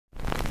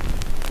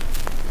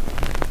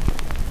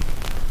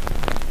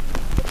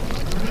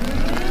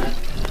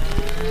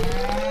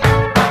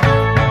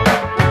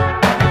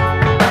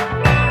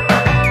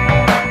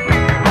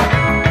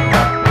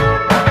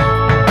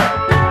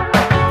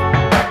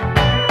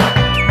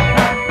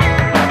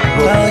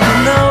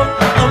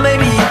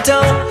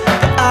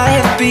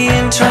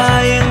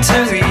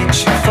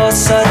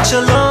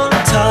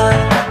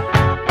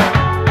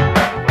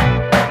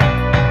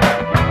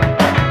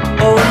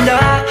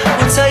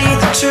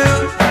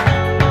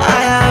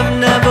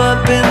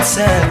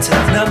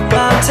certain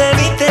about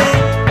anything.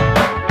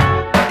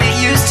 It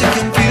used to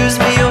confuse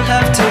me, you'll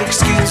have to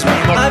excuse me,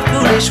 my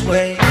foolish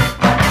way.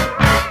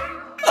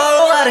 Oh,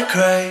 what a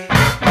craze,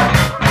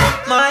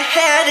 my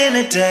head in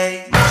a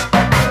daze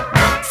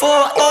for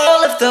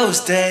all of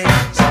those days.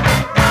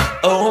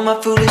 Oh, my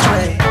foolish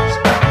ways.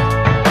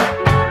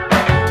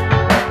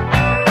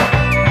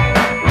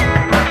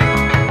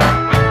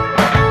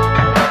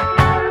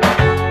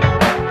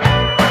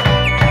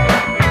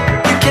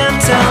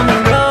 Tell me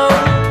no,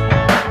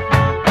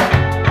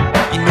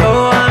 you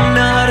know I'm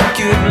not a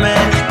good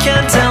man. You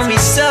can't tell me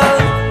so,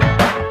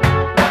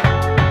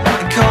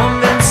 and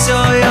convince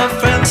all your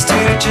friends to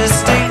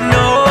just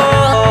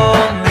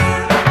ignore me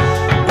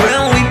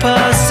when we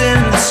pass in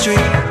the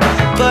street.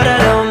 But I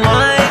don't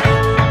mind,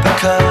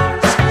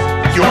 because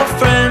your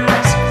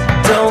friends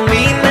don't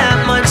mean that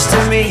much to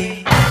me.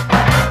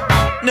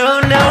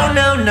 No, no,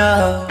 no, no.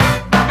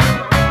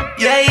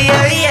 Yeah,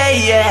 yeah, yeah,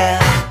 yeah.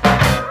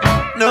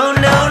 No,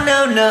 no, no,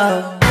 no.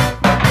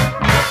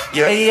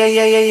 Yeah, yeah,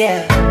 yeah, yeah,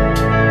 yeah.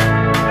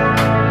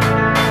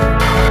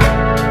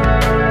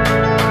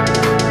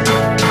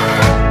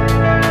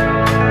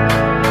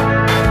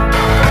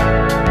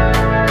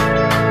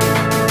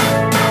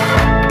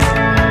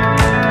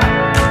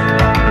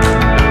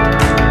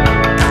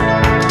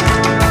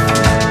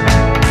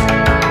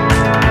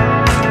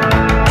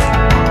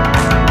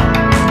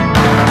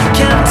 You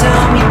can't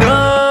tell me no.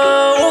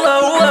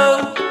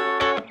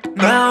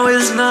 Now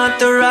is not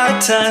the right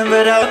time,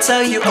 but I'll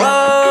tell you,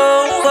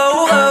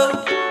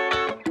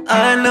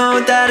 I know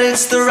that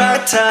it's the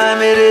right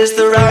time. It is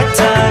the right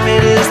time.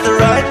 It is the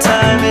right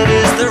time. It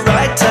is the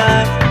right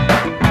time.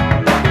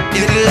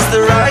 It is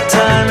the right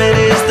time. It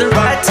is the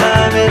right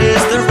time. It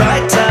is the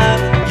right time.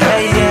 Yeah,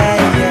 yeah,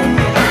 yeah,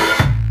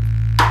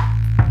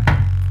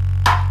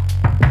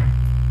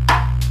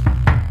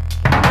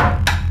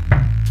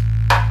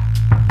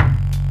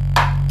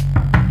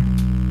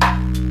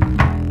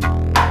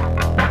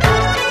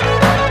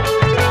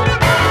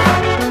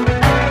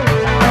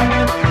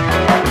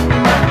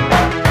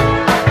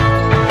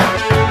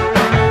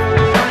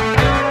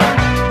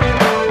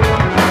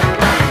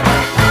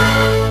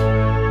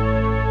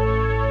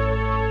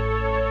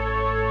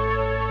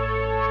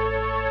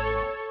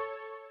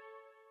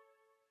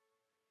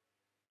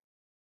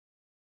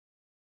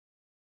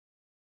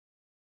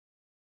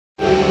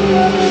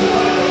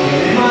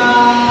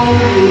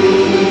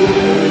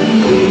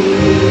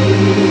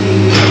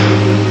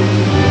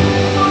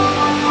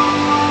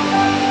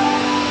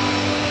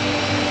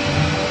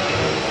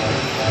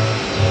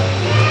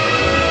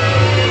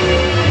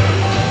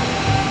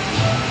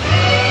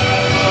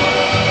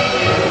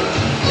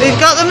 We've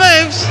got the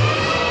moves.